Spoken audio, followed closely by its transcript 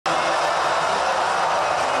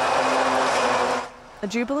A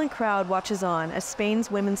jubilant crowd watches on as Spain's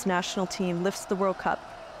women's national team lifts the World Cup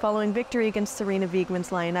following victory against Sarina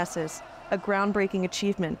Wiegman's Lionesses, a groundbreaking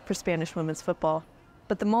achievement for Spanish women's football.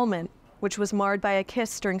 But the moment, which was marred by a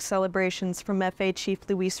kiss during celebrations from FA chief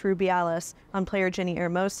Luis Rubiales on player Jenni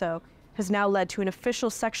Hermoso, has now led to an official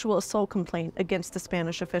sexual assault complaint against the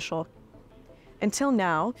Spanish official. Until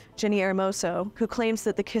now, Jenni Hermoso, who claims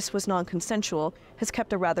that the kiss was non-consensual, has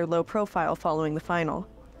kept a rather low profile following the final.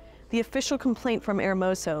 The official complaint from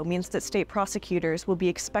Hermoso means that state prosecutors will be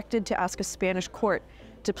expected to ask a Spanish court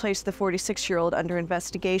to place the 46-year-old under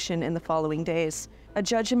investigation in the following days. A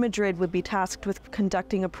judge in Madrid would be tasked with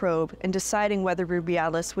conducting a probe and deciding whether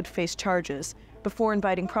Rubiales would face charges before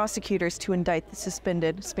inviting prosecutors to indict the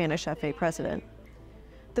suspended Spanish FA president.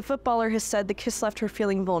 The footballer has said the kiss left her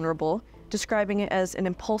feeling vulnerable, describing it as an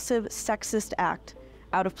impulsive, sexist act,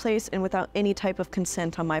 out of place and without any type of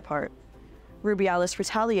consent on my part. Rubiales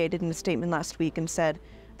retaliated in a statement last week and said,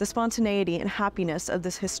 "The spontaneity and happiness of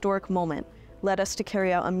this historic moment led us to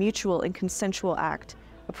carry out a mutual and consensual act,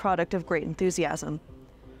 a product of great enthusiasm."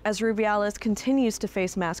 As Rubiales continues to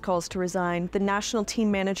face mass calls to resign, the national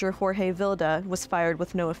team manager Jorge Vilda was fired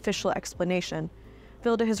with no official explanation.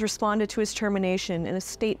 Vilda has responded to his termination in a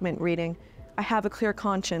statement reading, "I have a clear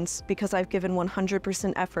conscience because I've given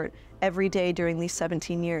 100% effort every day during these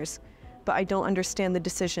 17 years. But I don't understand the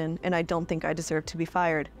decision and I don't think I deserve to be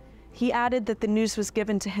fired." He added that the news was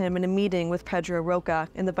given to him in a meeting with Pedro Roca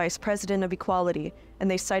and the Vice President of Equality,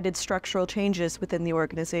 and they cited structural changes within the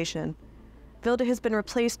organization. Vilda has been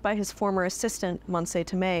replaced by his former assistant, Montse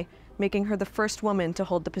Tomé, making her the first woman to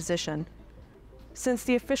hold the position. Since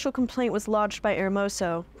the official complaint was lodged by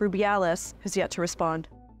Hermoso, Rubiales has yet to respond.